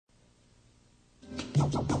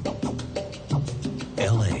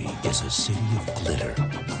L.A. is a city of glitter,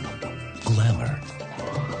 glamour,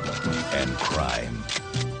 and crime.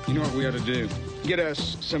 You know what we ought to do? Get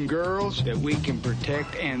us some girls that we can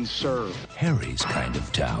protect and serve. Harry's kind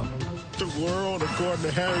of town. The world according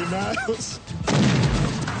to Harry Niles.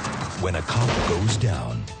 When a cop goes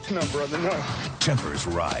down, No, brother, no. tempers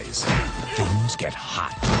rise, things get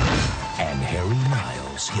hot, and Harry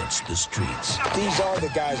Niles hits the streets. These are the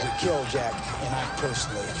guys that killed Jack, and I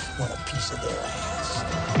personally want a piece of their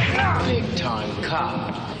ass. Big time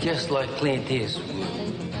cop, just like Clint Eastwood.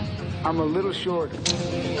 I'm a little short.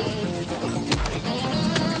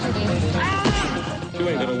 You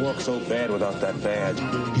ain't gonna walk so bad without that badge.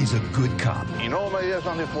 He's a good cop In all my years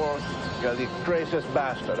on the force, you're the craziest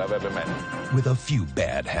bastard I've ever met. with a few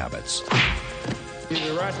bad habits. You have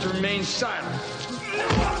the right to remain silent.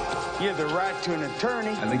 You have the right to an attorney.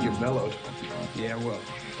 I think you've mellowed. Yeah, well,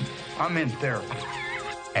 I'm in therapy.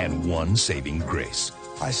 And one saving grace.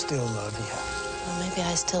 I still love you. Well, maybe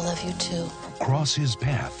I still love you too. Cross his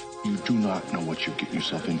path, You do not know what you're getting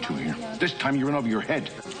yourself into here. This time you're in over your head.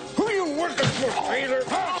 Who you working for, Peter?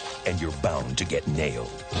 and you're bound to get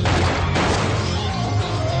nailed.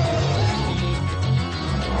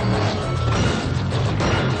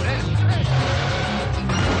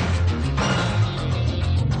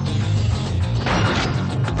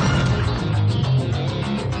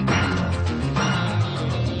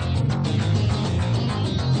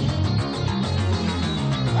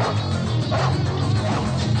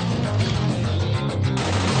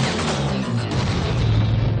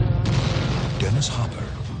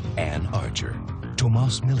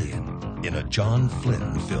 Tomas Milian in a John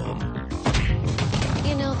Flynn film.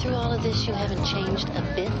 You know, through all of this, you haven't changed a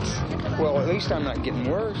bit. Well, at least I'm not getting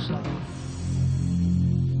worse.